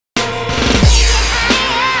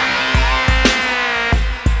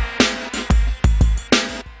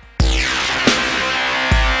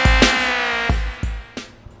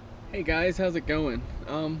Hey guys, how's it going?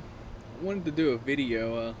 Wanted to do a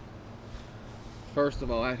video. First of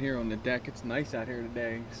all, out here on the deck, it's nice out here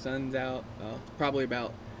today. Sun's out. Probably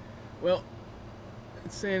about, well,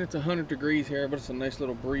 it's saying it's 100 degrees here, but it's a nice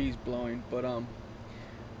little breeze blowing. But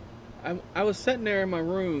I was sitting there in my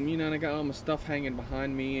room, you know, and I got all my stuff hanging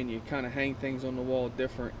behind me, and you kind of hang things on the wall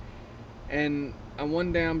different. And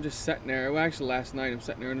one day I'm just sitting there. Well, actually last night I'm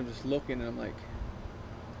sitting there and I'm just looking, and I'm like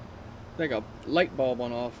a light bulb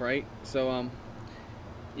went off, right? So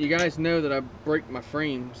you guys know that I break my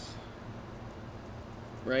frames,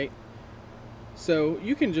 right? So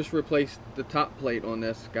you can just replace the top plate on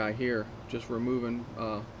this guy here, just removing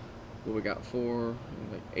what we got,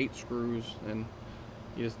 like 8 screws, and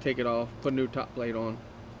you just take it off, put a new top plate on.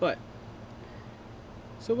 But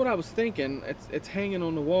so what I was thinking, it's hanging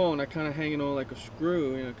on the wall, and I kind of hanging on like a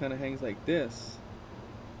screw, you know, kind of hangs like this.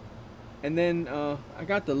 And then I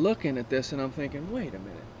got to looking at this, and I'm thinking, wait a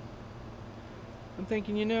minute. I'm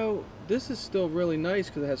thinking, you know, this is still really nice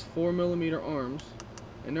because it has 4mm arms,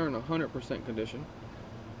 and they're in 100% condition.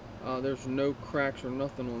 There's no cracks or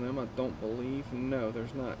nothing on them, I don't believe. No,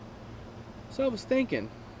 there's not. So I was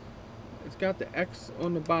thinking, it's got the X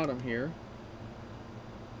on the bottom here,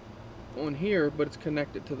 on here, but it's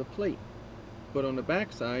connected to the plate. But on the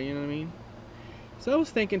back side, you know what I mean? So I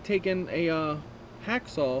was thinking taking a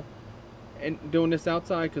hacksaw and doing this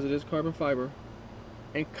outside because it is carbon fiber,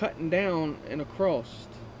 and cutting down and across,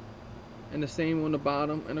 and the same on the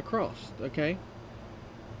bottom and across. Okay,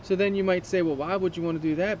 so then you might say, well, why would you want to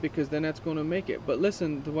do that? Because then that's going to make it. But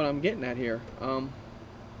listen to what I'm getting at here. You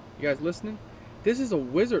guys listening? This is a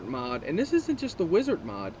wizard mod, and this isn't just a wizard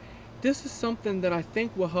mod. This is something that I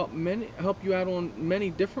think will help you out on many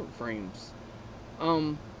different frames.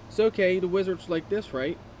 So okay, the wizard's like this,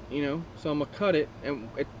 right? You know, so I'm gonna cut it, and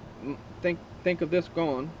think of this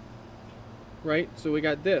gone, right? So we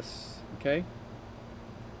got this, okay?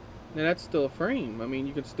 Now that's still a frame. I mean,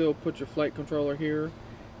 you can still put your flight controller here,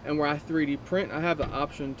 and where I 3D print, I have the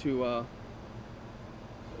option to,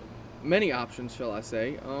 many options, shall I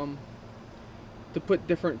say, to put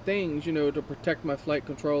different things, you know, to protect my flight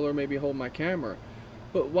controller, maybe hold my camera.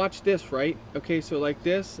 But watch this, right? Okay, so like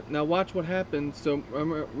this. Now watch what happens. So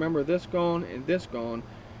remember this gone and this gone.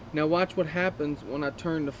 Now watch what happens when I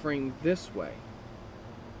turn the frame this way.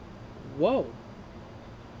 Whoa.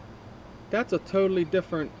 That's a totally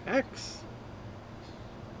different X.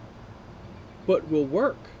 But will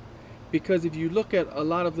work. Because if you look at a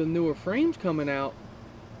lot of the newer frames coming out,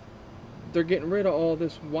 they're getting rid of all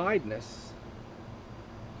this wideness.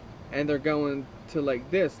 And they're going to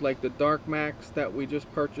like this, like the Dark Max that we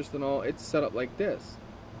just purchased and all, it's set up like this.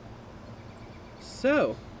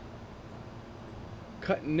 So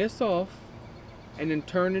cutting this off and then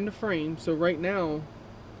turning the frame. So right now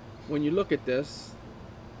when you look at this,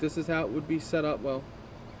 this is how it would be set up. Well,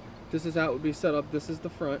 this is how it would be set up. This is the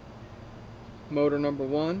front motor number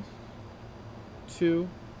 1, 2,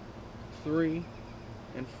 3,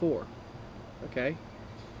 and 4. Okay,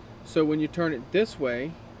 so when you turn it this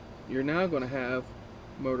way, you're now going to have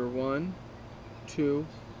motor 1, 2,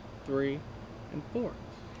 3, and 4.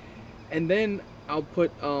 And then I'll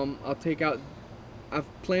put I'll take out, I've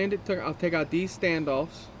planned it to, I'll take out these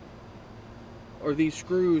standoffs, or these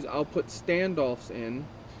screws. I'll put standoffs in,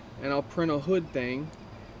 and I'll print a hood thing,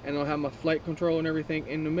 and I'll have my flight control and everything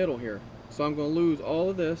in the middle here. So I'm going to lose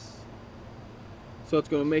all of this, so it's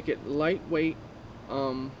going to make it lightweight,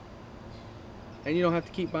 and you don't have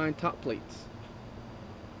to keep buying top plates.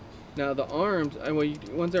 Now the arms, well,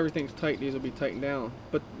 once everything's tight, these will be tightened down.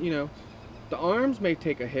 But you know, the arms may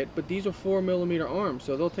take a hit, but these are 4mm arms,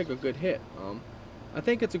 so they'll take a good hit. I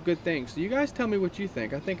think it's a good thing. So you guys tell me what you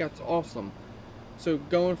think. I think that's awesome. So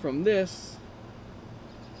going from this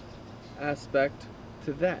aspect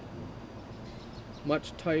to that,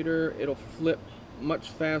 much tighter, it'll flip much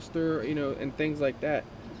faster, you know, and things like that.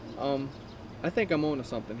 I think I'm onto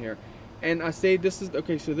something here. And I say this is,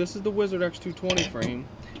 okay, so this is the Wizard X220 frame.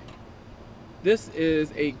 This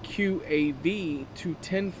is a QAV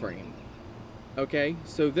 210 frame. Okay,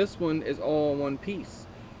 so this one is all one piece.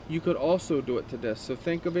 You could also do it to this. So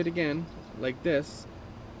think of it again like this.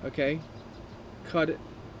 Okay, cut it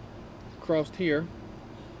across here,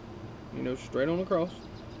 you know, straight on across,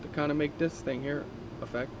 to kind of make this thing here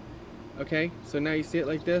effect. Okay, so now you see it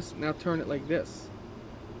like this. Now turn it like this.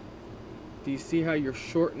 Do you see how you're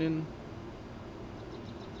shortening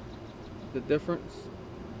the difference?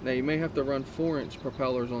 Now you may have to run 4-inch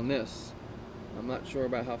propellers on this. I'm not sure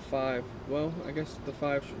about how 5, well, I guess the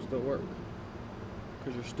 5 should still work,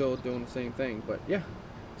 because you're still doing the same thing. But yeah,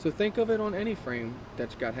 so think of it on any frame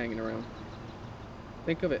that you got hanging around.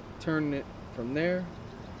 Think of it, turning it from there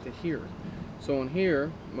to here. So on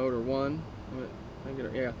here, motor 1, I get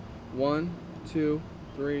it, yeah, 1, 2,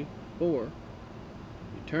 3, 4. You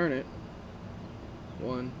turn it,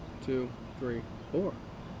 1, 2, 3, 4.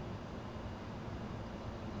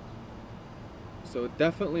 So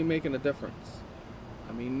definitely making a difference.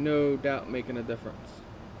 I mean, no doubt making a difference.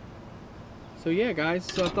 So yeah, guys,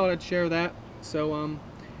 so I thought I'd share that. So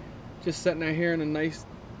just sitting out here in a nice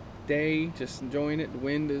day, just enjoying it. The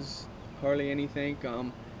wind is hardly anything.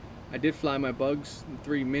 I did fly my Bugs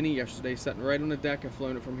 3 Mini yesterday, sitting right on the deck, and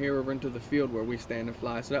flown it from here over into the field where we stand and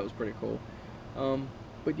fly, so that was pretty cool.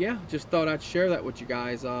 But yeah, just thought I'd share that with you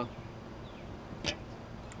guys. I'm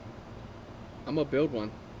gonna build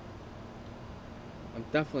one. I'm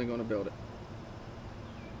definitely gonna build it.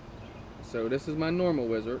 So this is my normal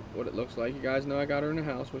Wizard, what it looks like. You guys know I got her in the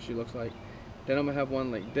house, what she looks like. Then I'm gonna have one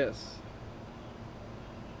like this,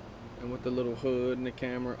 and with the little hood and the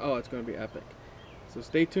camera. Oh, it's gonna be epic. So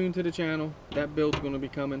stay tuned to the channel. That build's gonna be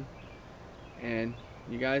coming, and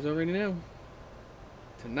you guys already know.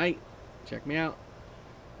 Tonight, check me out.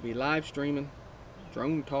 Be live streaming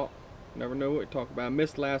drone talk. Never know what to talk about. I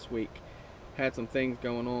missed last week. Had some things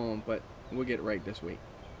going on, but we'll get it right this week.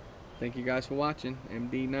 Thank you guys for watching.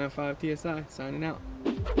 MD95TSI signing out.